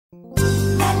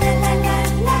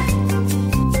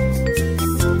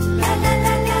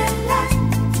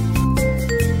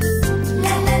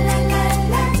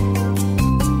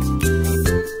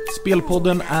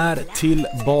Spelpodden är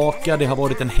tillbaka. Det har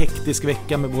varit en hektisk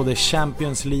vecka med både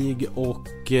Champions League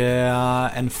och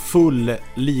en full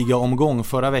ligaomgång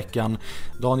förra veckan.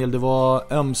 Daniel, det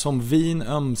var ömsom vin,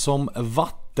 ömsom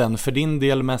vatten. För din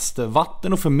del mest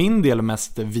vatten och för min del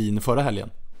mest vin förra helgen.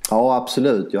 Ja,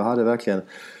 absolut. Jag hade verkligen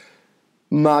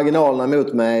marginalerna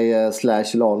mot mig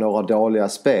 / la några dåliga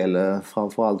spel.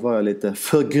 Framförallt var jag lite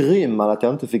förgrymmad att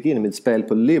jag inte fick in mitt spel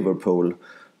på Liverpool.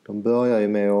 De började ju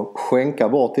med att skänka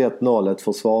bort 1-0, ett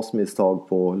försvarsmisstag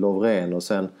på Lovren, och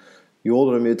sen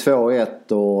gjorde de ju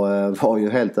 2-1 och var ju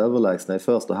helt överlägsna i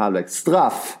första halvlek.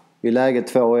 Straff i läge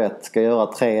 2-1, ska göra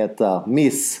 3-1 där,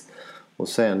 miss, och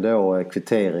sen då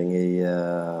kvittering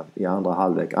i andra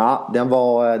halvlek. Ja, den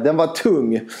var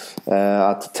tung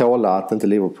att tåla att inte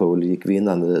Liverpool gick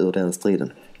vinnande ur den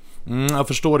striden. Jag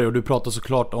förstår det, och du pratar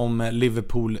såklart om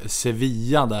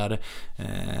Liverpool-Sevilla där.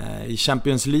 I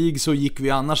Champions League så gick vi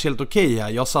annars helt okej här.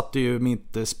 Jag satte ju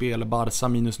mitt spel Barca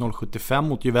minus 0,75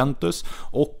 mot Juventus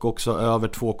och också över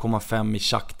 2,5 i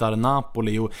Shakhtar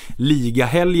Napoli. Och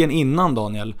ligahelgen innan,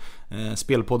 Daniel,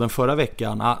 spelpodden förra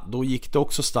veckan, då gick det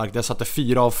också starkt. Jag satte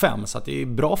 4 av 5, så att det är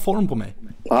bra form på mig.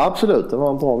 Ja, absolut, det var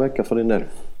en bra vecka för din del.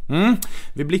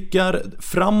 Vi blickar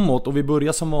framåt och vi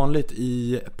börjar som vanligt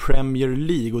i Premier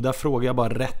League, och där frågar jag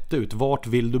bara rätt ut, vart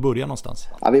vill du börja någonstans?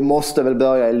 Ja, vi måste väl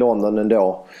börja i London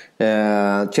ändå.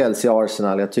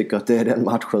 Chelsea-Arsenal, jag tycker att det är den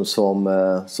matchen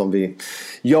som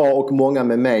jag och många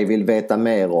med mig vill veta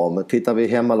mer om. Tittar vi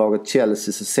hemmalaget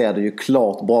Chelsea så ser det ju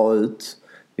klart bra ut.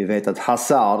 Vi vet att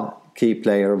Hazard,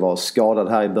 keyplayer, var skadad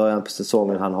här i början på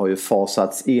säsongen. Han har ju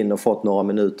fasats in och fått några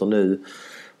minuter nu.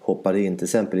 Hoppade in till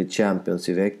exempel i Champions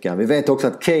i veckan. Vi vet också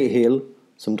att Cahill,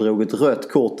 som drog ett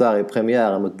rött kort där i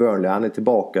premiären mot Burnley, han är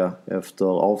tillbaka efter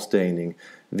avstängning.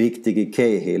 Viktig i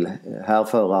Cahill,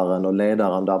 härföraren och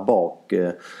ledaren där bak.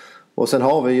 Och sen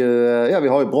har vi ju vi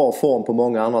har ju bra form på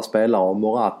många andra spelare, och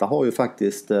Morata har ju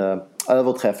faktiskt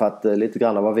överträffat lite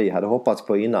grann av vad vi hade hoppats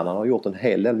på innan. Han har gjort en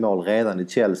hel del mål redan i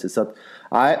Chelsea, så att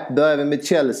börjar vi med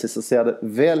Chelsea så ser det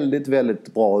väldigt,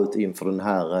 väldigt bra ut inför den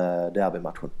här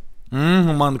derbymatchen.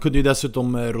 Och man kunde ju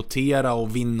dessutom rotera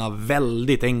och vinna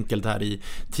väldigt enkelt här i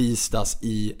tisdags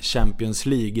i Champions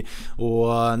League.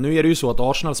 Och nu är det ju så att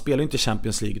Arsenal spelar inte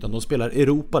Champions League, utan de spelar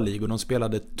Europa League, och de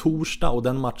spelade torsdag, och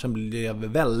den matchen blev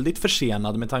väldigt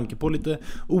försenad med tanke på lite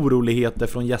oroligheter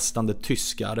från gästande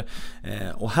tyskar.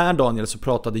 Och här, Daniel, så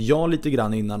pratade jag lite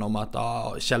grann innan om att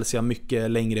Chelsea har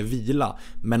mycket längre vila,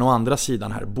 men å andra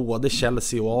sidan här, både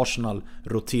Chelsea och Arsenal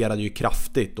roterade ju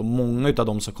kraftigt, och många av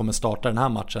de som kommer starta den här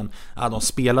matchen, de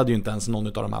spelade ju inte ens någon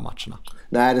av de här matcherna.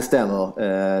 Nej, det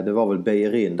stämmer. Det var väl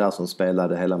Bellerin där som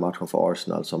spelade hela matchen för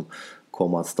Arsenal som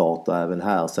kommer att starta även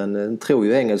här. Sen tror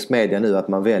ju engelsk media nu att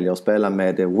man väljer att spela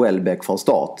med Welbeck från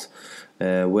start.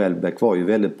 Welbeck var ju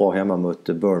väldigt bra hemma mot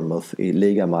Bournemouth i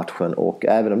ligamatchen, och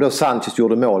även om då Sanchez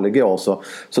gjorde mål igår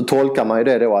så tolkar man ju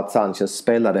det då att Sanchez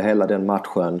spelade hela den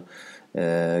matchen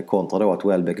kontra då att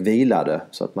Welbeck vilade,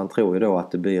 så att man tror ju då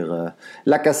att det blir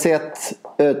Lacazette,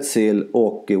 Özil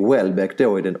och Welbeck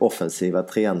då i den offensiva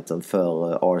trianten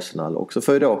för Arsenal, och så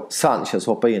får ju då Sanchez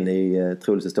hoppa in i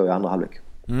troligtvis då i andra halvlek.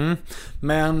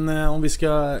 Men om vi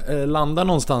ska landa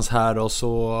någonstans här då,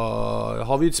 så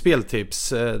har vi ett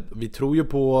speltips. Vi tror ju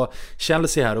på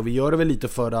Chelsea här, och vi gör det väl lite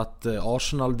för att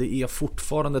Arsenal, det är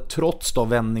fortfarande, trots då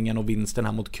vändningen och vinsten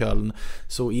här mot Köln,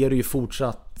 så är det ju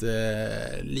fortsatt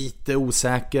lite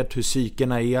osäkert hur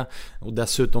psykerna är, och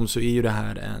dessutom så är ju det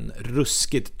här en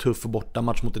ruskigt tuff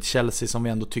bortamatch mot ett Chelsea som vi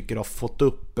ändå tycker har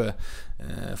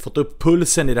fått upp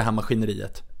pulsen i det här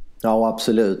maskineriet. Ja,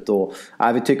 absolut. Och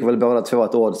vi tycker väl båda två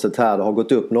att oddset här har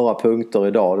gått upp några punkter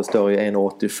idag. Det står i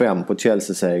 1,85 på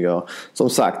Chelsea-seger. Som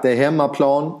sagt, det är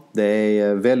hemmaplan. Det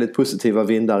är väldigt positiva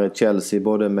vindar i Chelsea,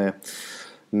 både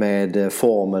med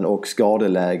formen och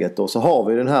skadeläget. Och så har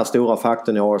vi den här stora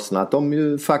faktorn i Arsenal, att de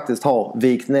ju faktiskt har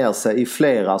vikt ner sig i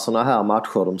flera sådana här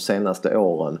matcher de senaste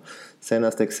åren.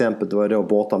 Senaste exemplet var då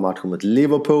bortamatchen mot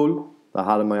Liverpool. Där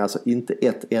hade man alltså inte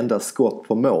ett enda skott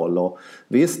på mål, och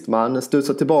visst, man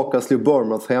studsade tillbaka och slog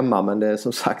Bournemouth hemma, men det är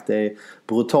som sagt, det är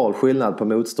brutal skillnad på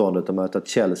motståndet att möta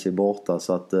Chelsea borta,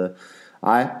 så att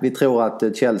vi tror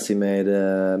att Chelsea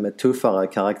med tuffare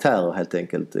karaktärer helt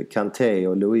enkelt, Kanté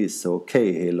och Luiz och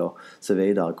Cahill och så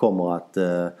vidare, kommer att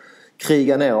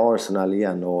kriga ner Arsenal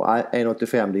igen, och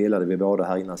 1,85 det gillade vi båda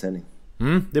här innan sändning.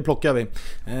 Det plockar vi.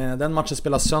 Den matchen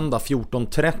spelas söndag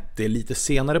 14.30. Lite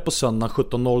senare på söndag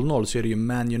 17.00 så är det ju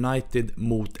Man United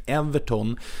mot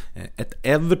Everton. Ett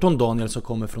Everton, Daniel, som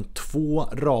kommer från 2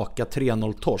 raka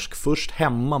 3-0-torsk. Först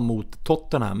hemma mot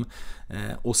Tottenham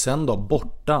och sen då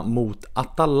borta mot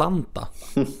Atalanta.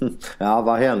 Ja,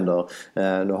 vad händer?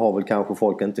 Nu har väl kanske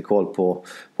folk inte koll på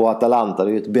Atalanta.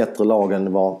 Det är ju ett bättre lag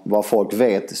än vad folk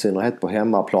vet, i synnerhet på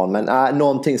hemmaplan. Men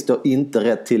någonting står inte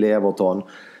rätt till i Everton.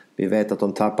 Vi vet att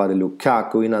de tappade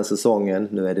Lukaku innan säsongen.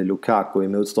 Nu är det Lukaku i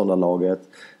motståndarlaget.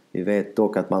 Vi vet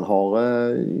dock att man har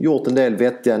gjort en del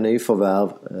vettiga nyförvärv.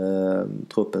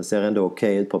 Truppen ser ändå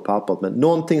okej ut på pappret. Men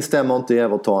någonting stämmer inte i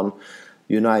Everton.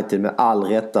 United med all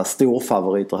rätta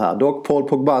storfavoriter här. Dock Paul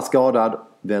Pogba skadad.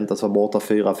 Väntas vara borta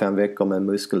 4-5 veckor med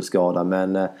muskelskada.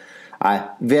 Men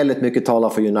väldigt mycket talar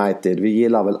för United. Vi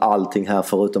gillar väl allting här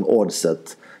förutom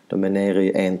oddset. De är nere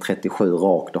i 1,37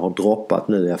 rakt. Det har droppat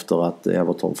nu efter att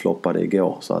Everton floppade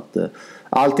igår. Så att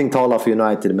allting talar för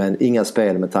United, men inga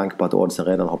spel med tanke på att oddsen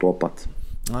redan har droppat.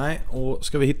 Nej, och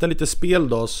ska vi hitta lite spel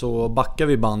då så backar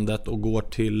vi bandet och går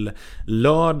till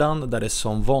lördagen, där det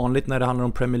som vanligt när det handlar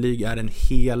om Premier League är en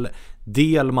hel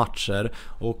del matcher.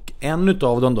 Och en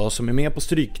utav dem då som är med på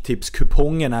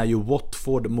stryktipskupongen är ju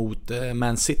Watford mot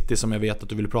Man City, som jag vet att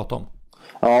du vill prata om.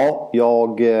 Ja,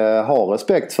 jag har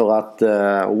respekt för att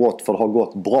Watford har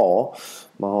gått bra.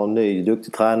 Man har en ny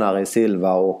duktig tränare i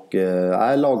Silva och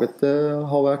laget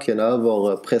har verkligen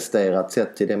överpresterat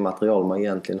sett till det material man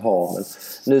egentligen har. Men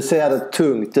nu ser det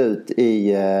tungt ut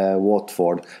i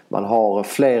Watford. Man har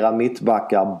flera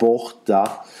mittbackar borta.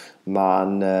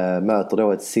 Man möter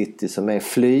då ett City som är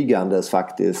flygandes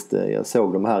faktiskt. Jag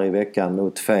såg dem här i veckan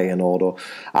mot Feyenoord. Och,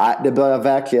 det börjar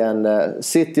verkligen,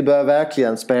 City börjar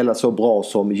verkligen spela så bra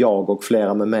som jag och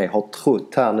flera med mig har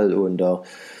trott här nu under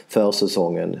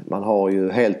försäsongen. Man har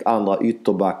ju helt andra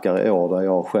ytterbackar i år, där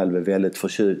jag själv är väldigt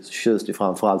förtjust i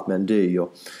framförallt Mendy.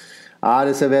 Och,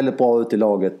 det ser väldigt bra ut i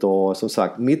laget och som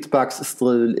sagt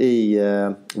mittbacksstrul i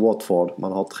Watford.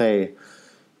 Man har 3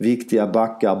 viktiga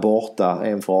backar borta,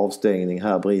 en för avstängning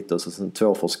här, Britos, och sen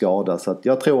 2 för skada. Så att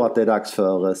jag tror att det är dags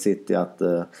för City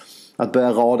att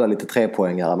börja rada lite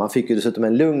 3-poängare. Man fick ju dessutom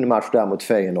en lugn match där mot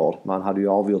Feyenoord. Man hade ju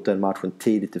avgjort den matchen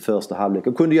tidigt i första halvlek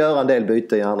och kunde göra en del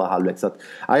byte i andra halvlek. Så att,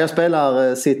 jag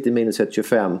spelar City minus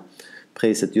 1,25.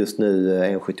 Priset just nu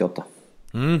 1,78.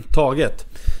 Taget.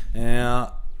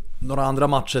 Några andra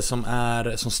matcher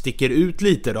som sticker ut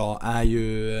lite då är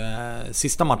ju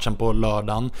sista matchen på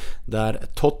lördagen, där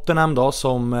Tottenham då,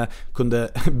 som kunde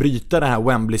bryta det här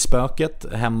Wembley-spöket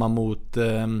hemma mot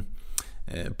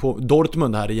på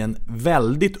Dortmund här i en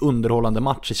väldigt underhållande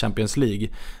match i Champions League.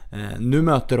 Nu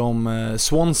möter de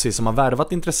Swansea som har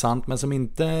värvat intressant men som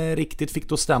inte riktigt fick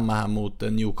det att stämma här mot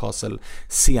Newcastle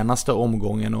senaste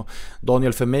omgången. Och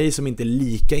Daniel, för mig som inte är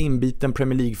lika inbiten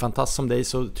Premier League-fantast som dig,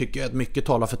 så tycker jag att mycket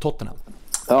talar för Tottenham.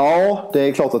 Ja, det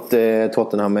är klart att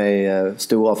Tottenham är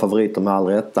stora favoriter med all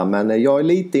rätta, men jag är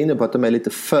lite inne på att de är lite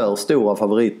för stora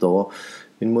favoriter. Och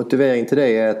min motivering till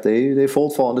det är att det är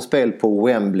fortfarande spel på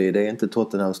Wembley. Det är inte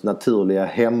Tottenhams naturliga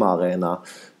hemmaarena.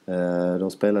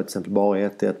 De spelade till exempel bara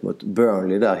 1-1 mot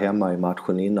Burnley där hemma i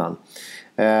matchen innan.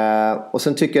 Och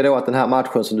sen tycker jag då att den här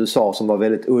matchen som du sa, som var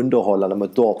väldigt underhållande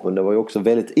mot Dortmund, det var ju också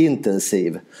väldigt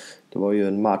intensiv. Det var ju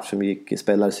en match som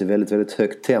spelades i väldigt, väldigt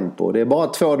högt tempo. Det är bara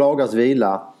 2 dagars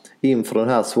vila inför den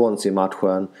här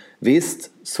Swansea-matchen.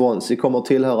 Visst, Swansea kommer att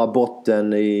tillhöra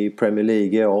botten i Premier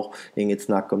League i år. Inget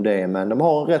snack om det. Men de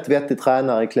har en rätt vettig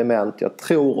tränare i Clement. Jag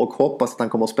tror och hoppas att han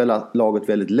kommer att spela laget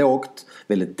väldigt lågt,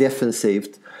 väldigt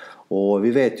defensivt. Och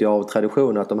vi vet ju av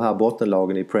tradition att de här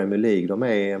bottenlagen i Premier League, de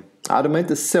är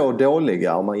inte så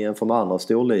dåliga om man jämför med andra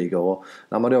storligor. Och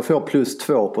när man då får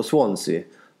 +2 på Swansea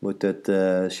mot ett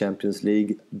Champions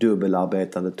League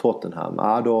dubbelarbetande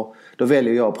Tottenham, då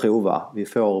väljer jag att prova. Vi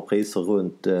får priser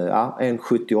runt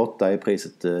 1,78 är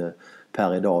priset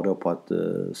per idag då på att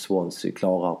Swansea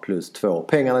klarar +2.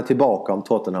 Pengarna är tillbaka om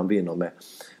Tottenham vinner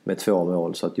med 2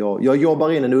 mål. Så att jag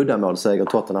jobbar in en uddamålsseger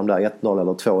Tottenham där, 1-0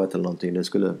 eller 2-1 eller någonting. Det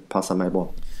skulle passa mig bra.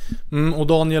 Och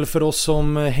Daniel, för oss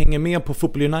som hänger med på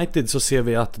Football United så ser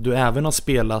vi att du även har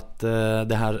spelat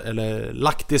det här, eller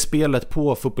lagt det spelet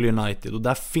på Football United, och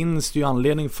där finns det ju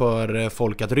anledning för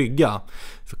folk att rygga.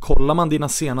 För kollar man dina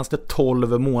senaste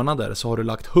 12 månader så har du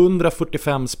lagt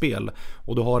 145 spel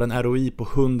och du har en ROI på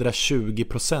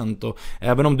 120%. Och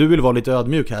även om du vill vara lite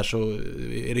ödmjuk här så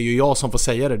är det ju jag som får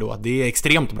säga det då, att det är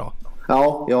extremt bra.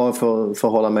 Ja, jag får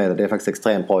hålla med dig. Det är faktiskt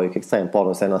extremt bra. Det gick extremt bra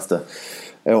de senaste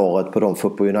året på de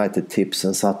Football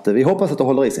United-tipsen. Så att vi hoppas att det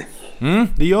håller i sig.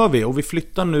 Det gör vi, och vi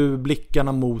flyttar nu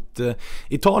blickarna mot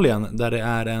Italien, där det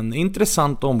är en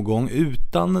intressant omgång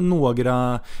utan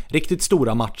några riktigt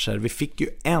stora matcher. Vi fick ju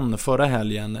en förra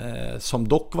helgen som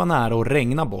dock var nära att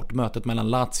regna bort, mötet mellan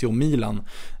Lazio och Milan,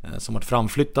 som varit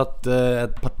framflyttat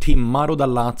ett par timmar, och där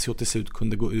Lazio till slut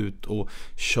kunde gå ut och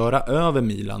köra över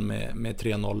Milan med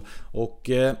 3-0. Och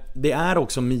det är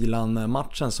också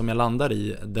Milan-matchen som jag landar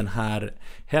i den här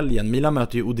helgen. Milan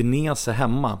möter ju Udinese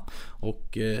hemma,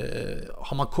 och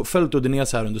har man följt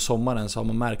Udinese här under sommaren så har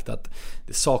man märkt att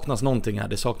det saknas någonting här.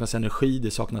 Det saknas energi,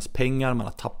 det saknas pengar, man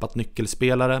har tappat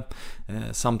nyckelspelare.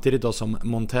 Samtidigt då som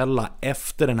Montella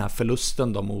efter den här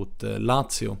förlusten då mot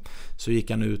Lazio, så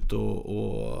gick han ut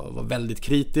och var väldigt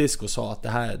kritisk och sa att det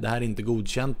här är inte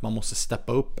godkänt, man måste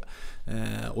steppa upp.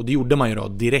 Och det gjorde man ju då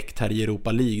direkt här i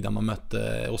Europa League, där man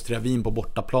mötte Austria Wien på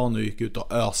bortaplan och gick ut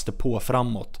och öste på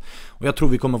framåt. Och jag tror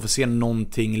vi kommer få se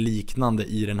någonting liknande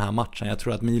i den här matchen. Jag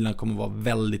tror att Milan kommer vara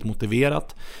väldigt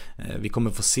motiverat. Vi kommer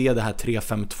få se det här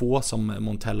 3-5-2 som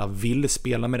Montella vill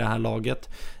spela med det här laget,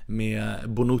 med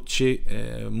Bonucci,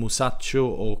 Musacchio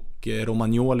och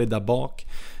Romagnoli där bak,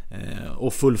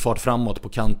 och full fart framåt på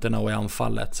kanterna och i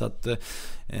anfallet. Så att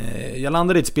jag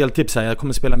landar i ett speltips här. Jag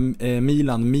kommer spela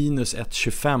Milan minus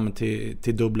 1,25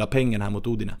 till dubbla pengen här mot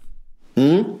Udine.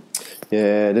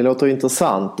 Det låter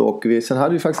intressant, och sen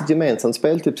hade vi faktiskt ett gemensamt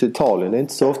speltips i Italien. Det är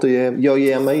inte så ofta jag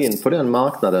ger mig in på den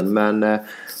marknaden, men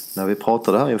när vi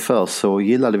pratade här inför så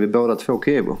gillade vi båda två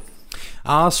Chievo.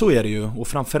 Ja, så är det ju. Och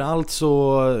framförallt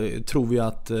så tror vi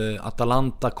att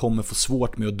Atalanta kommer få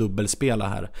svårt med att dubbelspela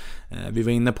här. Vi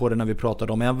var inne på det när vi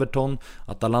pratade om Everton.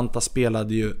 Atalanta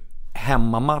spelade ju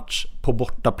hemmamatch på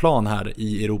bortaplan här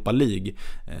i Europa League.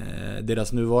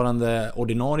 Deras nuvarande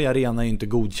ordinarie arena är inte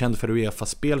godkänd för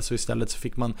UEFA-spel, så istället så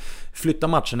fick man flytta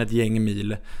matchen ett gäng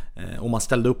mil, och man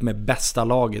ställde upp med bästa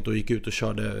laget och gick ut och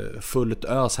körde fullt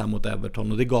ös här mot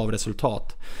Everton, och det gav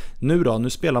resultat. Nu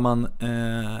spelar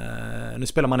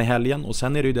man i helgen, och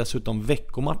sen är det ju dessutom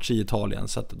veckomatch i Italien,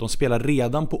 så att de spelar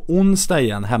redan på onsdag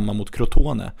igen hemma mot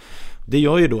Crotone. Det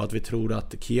gör ju då att vi tror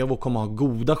att Chievo kommer ha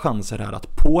goda chanser här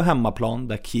att på hemmaplan,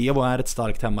 där Chievo är ett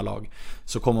starkt hemmalag,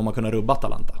 så kommer man kunna rubba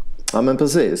Atalanta. Ja, men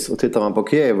precis. Och tittar man på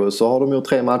Chievo så har de gjort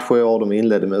 3 matcher i år. De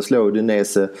inledde med att slå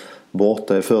Udinese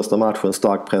borta i första matchen,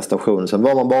 stark prestation. Sen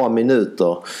var man bara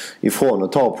minuter ifrån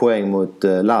att ta poäng mot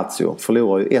Lazio.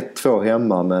 Förlorade ju 1-2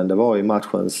 hemma, men det var i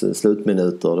matchens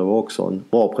slutminuter. Det var också en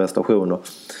bra prestation.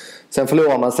 Sen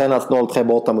förlorade man senast 0-3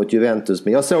 borta mot Juventus.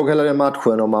 Men jag såg hela den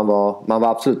matchen, och man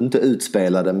var absolut inte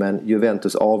utspelade. Men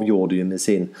Juventus avgjorde ju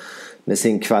med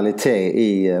sin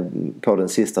kvalitet på den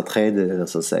sista tredjedelen,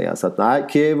 så att säga. Så att nej,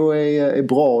 Chievo är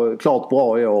bra, klart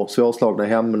bra i år. Svårslagna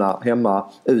hemma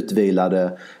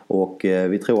utvilade. Och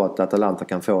vi tror att Atalanta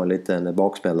kan få en liten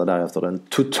baksmälla där efter den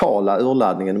totala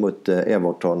urladdningen mot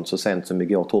Everton så sent som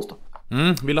igår torsdag.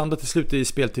 Vi landar till slut i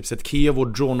speltipset Chievo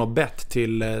draw no bet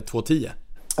till 2,10.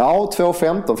 Ja,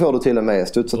 2,15 får du till och med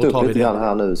studsat upp lite grann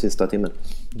här nu sista timmen.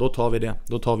 Då tar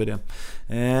vi det.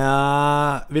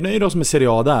 Vi nöjer oss med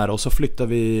Serie A där, och så flyttar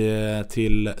vi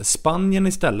till Spanien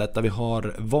istället, där vi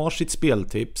har varsitt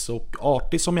speltips, och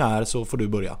artig som jag är så får du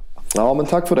börja. Ja, men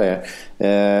tack för det.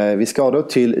 Vi ska då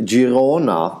till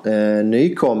Girona,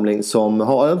 nykomling som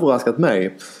har överraskat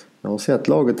mig. Jag har sett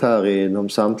laget här i de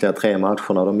samtliga 3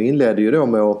 matcherna. De inledde ju då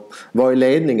med att vara i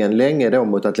ledningen länge då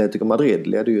mot Atletico Madrid.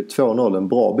 Ledde ju 2-0 en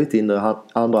bra bit in i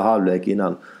andra halvlek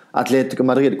innan Atletico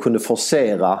Madrid kunde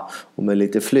forcera och med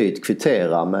lite flyt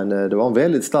kvittera. Men det var en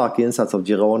väldigt stark insats av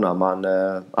Girona. Man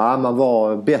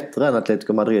var bättre än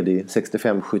Atletico Madrid i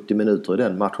 65-70 minuter i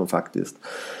den matchen faktiskt.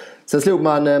 Sen slog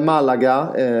man Malaga,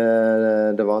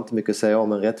 det var inte mycket att säga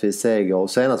om, en rättvis seger. Och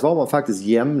senast var man faktiskt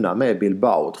jämna med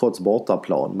Bilbao trots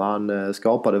bortaplan. Man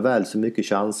skapade väl så mycket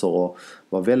chanser och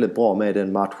var väldigt bra med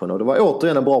den matchen. Och det var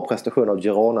återigen en bra prestation av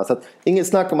Girona. Så att, inget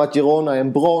snack om att Girona är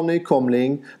en bra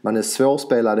nykomling. Man är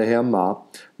svårspelade hemma.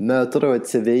 Möter då ett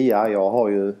Sevilla.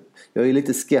 Jag är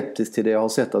lite skeptisk till det jag har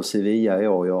sett av Sevilla i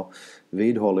år. Jag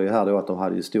vidhåller ju här då att de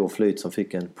hade ju stor flyt som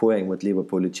fick en poäng mot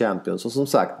Liverpool i Champions. Och som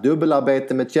sagt,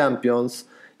 dubbelarbete med Champions.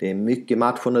 Det är mycket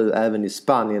matcher nu. Även i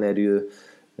Spanien är det ju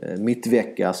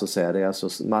mittvecka så att säga. Det är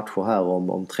alltså matcher här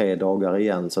om 3 dagar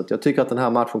igen. Så att jag tycker att den här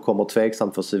matchen kommer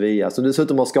tveksamt för Sevilla. Så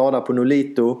dessutom har skada på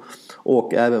Nolito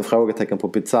och även frågetecken på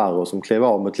Pizarro som klev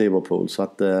av mot Liverpool. Så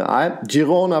att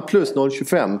Girona plus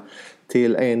 0,25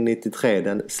 till 1,93.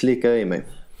 Den slickar i mig.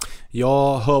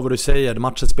 Jag hör vad du säger.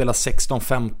 Matchen spelas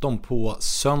 16:15 på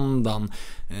söndagen.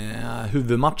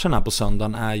 Huvudmatchen här på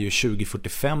söndagen är ju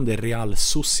 20:45. Det är Real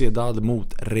Sociedad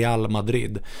mot Real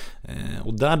Madrid.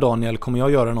 Och där, Daniel, kommer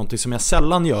jag göra någonting som jag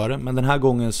sällan gör. Men den här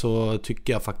gången så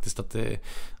tycker jag faktiskt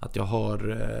att jag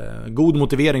har god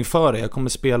motivering för det. Jag kommer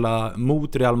spela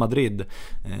mot Real Madrid.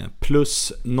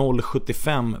 Plus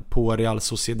 0,75 på Real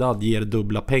Sociedad ger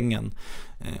dubbla pengen.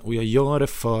 Och jag gör det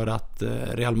för att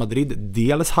Real Madrid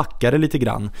dels hackade lite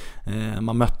grann.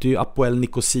 Man mötte ju Apoel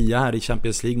Nicosia här i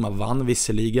Champions League. Man vann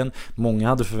visserligen. Många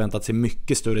hade förväntat sig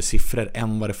mycket större siffror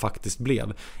än vad det faktiskt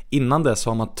blev. Innan dess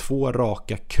har man 2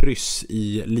 raka kryss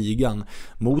i ligan.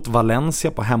 Mot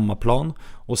Valencia på hemmaplan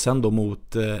och sen då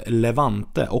mot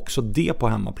Levante, också det på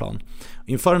hemmaplan.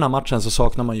 Inför den här matchen så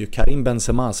saknar man ju Karim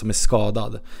Benzema som är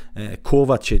skadad,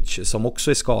 Kovacic som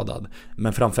också är skadad,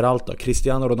 men framförallt då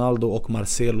Cristiano Ronaldo och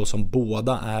Marcelo som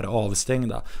båda är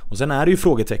avstängda. Och sen är det ju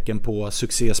frågetecken på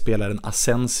succéspelaren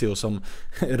Asensio som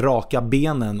raka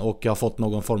benen och har fått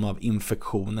någon form av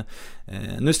infektion.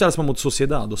 Nu ställs man mot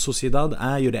Sociedad, och Sociedad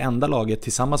är ju det enda laget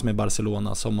tillsammans med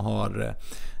Barcelona som har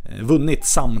vunnit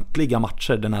samtliga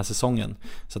matcher den här säsongen.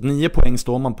 Så att 9 poäng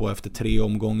står man på efter 3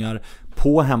 omgångar.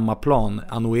 På hemmaplan,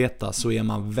 Anoeta, så är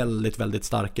man väldigt, väldigt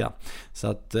starka. Så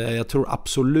att jag tror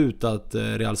absolut att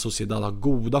Real Sociedad har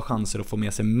goda chanser att få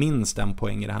med sig minst 1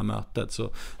 poäng i det här mötet. Så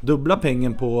dubbla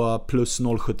pengen på plus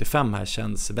 0,75 här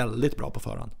känns väldigt bra på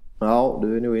förhand. Ja,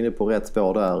 du är nog inne på rätt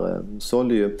spår där.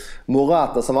 Sålde ju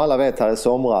Morata som alla vet här i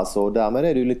somras, och därmed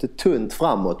är det ju lite tunt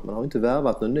framåt. Man har inte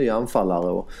värvat någon ny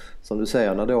anfallare, och som du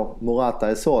säger, när då Morata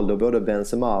är såld och både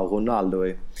Benzema och Ronaldo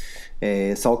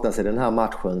saknas i den här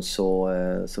matchen,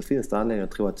 så finns det anledning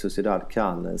att tro att Sociedad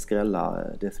kan skrälla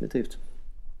definitivt.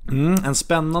 En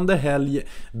spännande helg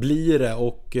blir det,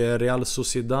 och Real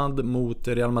Sociedad mot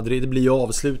Real Madrid blir ju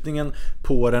avslutningen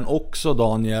på den också,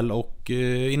 Daniel. Och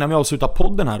innan vi avslutar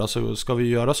podden här då, så ska vi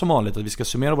göra som vanligt att vi ska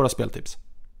summera våra speltips.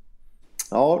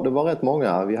 Ja, det var rätt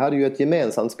många. Vi hade ju ett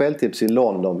gemensamt speltips i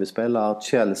London. Vi spelar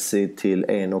Chelsea till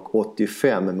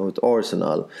 1,85 mot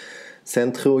Arsenal.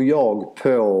 Sen tror jag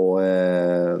på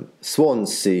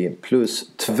Swansea plus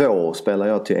 2 spelar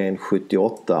jag till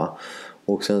 1,78.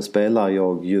 Och sen spelar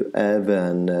jag ju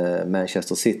även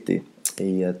Manchester City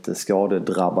i ett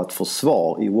skadedrabbat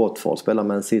försvar i Watford. Spelar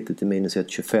Man City till minus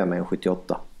 1,25,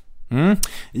 1,78.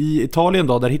 I Italien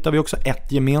då, där hittar vi också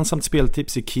ett gemensamt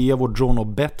speltips i Kiev och Drono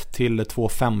Bet till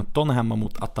 2,15 hemma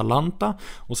mot Atalanta.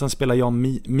 Och sen spelar jag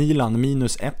Milan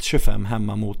minus 1,25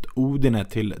 hemma mot Udine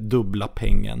till dubbla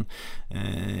pengen.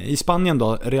 I Spanien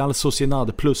då, Real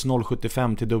Sociedad plus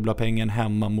 0,75 till dubbla pengen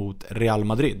hemma mot Real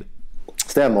Madrid.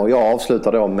 Stämmer, jag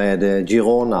avslutar då med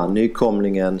Girona.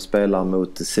 Nykomlingen spelar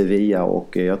mot Sevilla,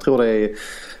 och jag tror det är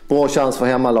bra chans för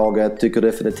hemmalaget. Tycker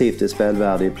definitivt det är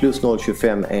spelvärde i plus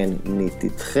 0,25,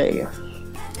 1,93.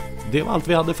 Det var allt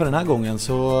vi hade för den här gången,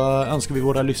 så önskar vi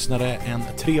våra lyssnare en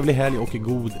trevlig helg och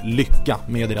god lycka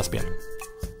med deras spel.